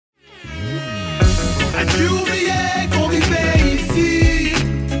As-tu oublié qu'on vivait ici?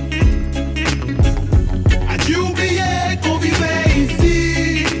 As-tu oublié qu'on vivait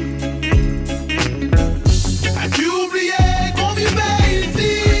ici? As-tu oublié qu'on vivait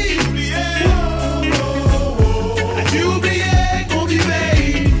ici? As-tu oublié qu'on vivait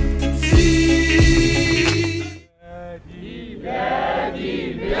ici?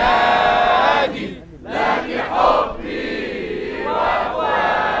 بلادي بلادي لك حبي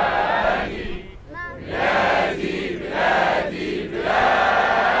وفؤادي بلادي بلادي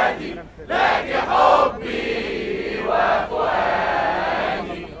بلادي لك حبي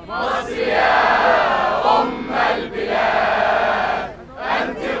وفؤادي مصر يا أم البلاد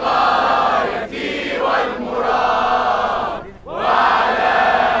أنت غايتي والمراد وعلى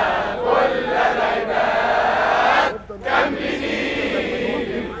كل العباد كملي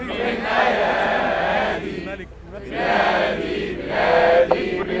من أيادي بلادي بلادي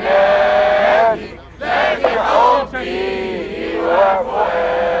بلادي لك حبي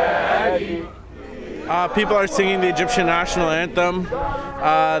وفؤادي. People are singing the Egyptian national anthem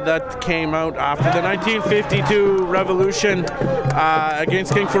that came out after the 1952 revolution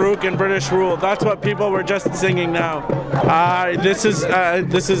against King Farouk and British rule. That's what people were just singing now. This is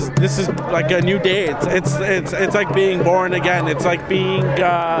like a new day. It's like being born again. It's like being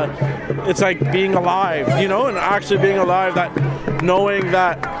alive, you know, and actually being alive. That knowing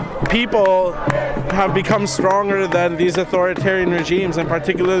that people have become stronger than these authoritarian regimes, and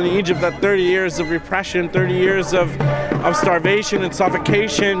particularly in Egypt, that 30 years of repression, 30 years of starvation and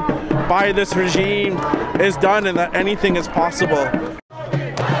suffocation by this regime is done, and that anything is possible.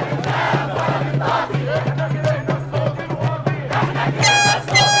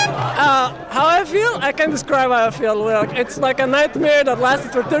 How I feel? I can't describe how I feel. It's like a nightmare that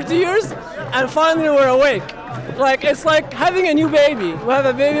lasted for 30 years, and finally we're awake. Like, it's like having a new baby. We have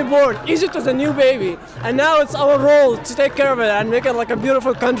a baby born. Egypt is a new baby, and now it's our role to take care of it and make it like a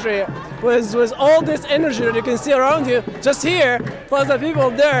beautiful country with all this energy that you can see around you. Just here, plus the people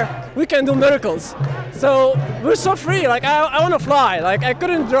there, we can do miracles. So we're so free. Like, I want to fly. Like, I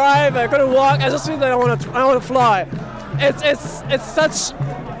couldn't drive, I couldn't walk. I just feel that I want to fly.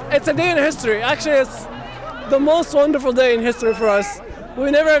 It's a day in history. Actually, it's the most wonderful day in history for us.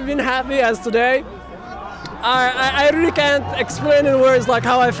 We've never been happy as today. I really can't explain in words like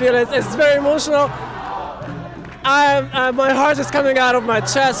how I feel. It's very emotional. My heart is coming out of my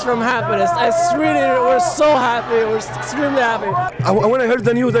chest from happiness. We're so happy. We're extremely happy. When I heard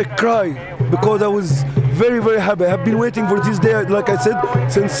the news, I cried because I was very, very happy. I have been waiting for this day, like I said,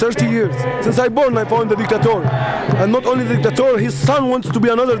 since 30 years. Since I born, I found the dictator. And not only the dictator, his son wants to be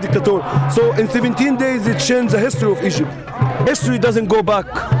another dictator. So in 17 days, it changed the history of Egypt. History doesn't go back.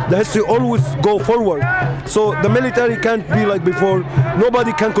 The history always go forward. So the military can't be like before.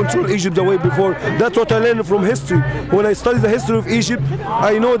 Nobody can control Egypt the way before. That's what I learned from history. When I study the history of Egypt,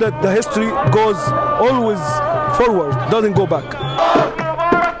 I know that the history goes always forward, doesn't go back.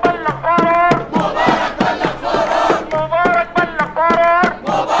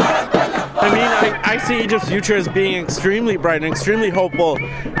 I see Egypt's future as being extremely bright and extremely hopeful.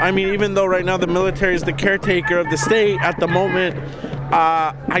 I mean, even though right now the military is the caretaker of the state at the moment,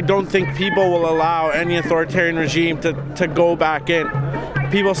 I don't think people will allow any authoritarian regime to go back in.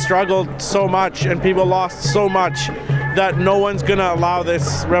 People struggled so much and people lost so much that no one's going to allow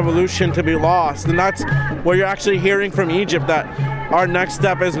this revolution to be lost. And that's what you're actually hearing from Egypt, that our next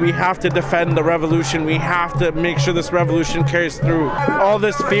step is we have to defend the revolution. We have to make sure this revolution carries through. All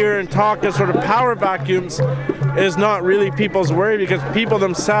this fear and talk, this sort of power vacuums, is not really people's worry, because people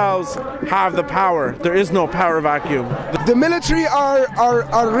themselves have the power. There is no power vacuum. The military are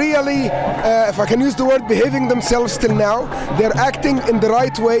really, if I can use the word, behaving themselves till now. They're acting in the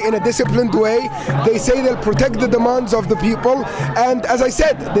right way, in a disciplined way. They say they'll protect the demands of the people. And as I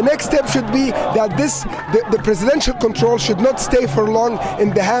said, the next step should be that the presidential control should not stay for long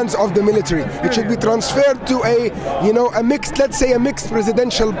in the hands of the military. It should be transferred to a mixed, let's say a mixed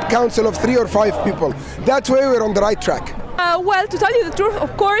presidential council of 3 or 5 people. That way we're on the right track. Well, to tell you the truth,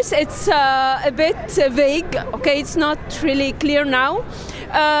 of course, it's a bit vague. Okay, it's not really clear now.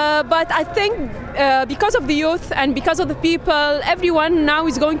 But I think because of the youth and because of the people, everyone now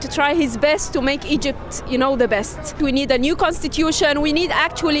is going to try his best to make Egypt, the best. We need a new constitution. We need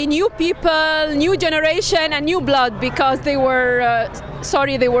actually new people, new generation, and new blood, because they were,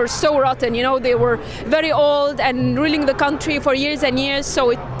 they were so rotten. They were very old and ruling the country for years and years.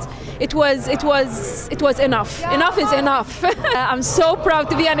 So it was enough. Enough is enough. I'm so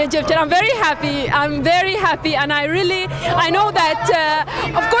proud to be an Egyptian. I'm very happy, and I know that,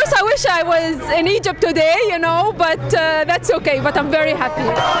 of course I wish I was in Egypt today, but that's okay, but I'm very happy.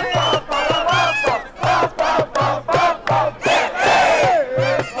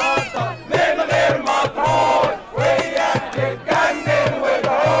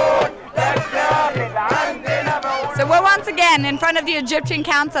 once again in front of the Egyptian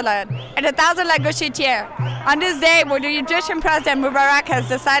Consulate at 1,000 La Gauchetiere on this day where the Egyptian President Mubarak has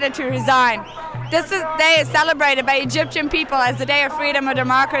decided to resign. This day is celebrated by Egyptian people as the day of freedom and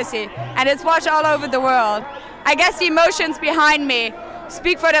democracy, and it's watched all over the world. I guess the emotions behind me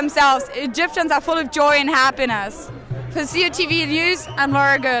speak for themselves. Egyptians are full of joy and happiness. For COTV News, I'm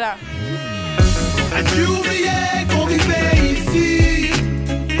Laura Goda.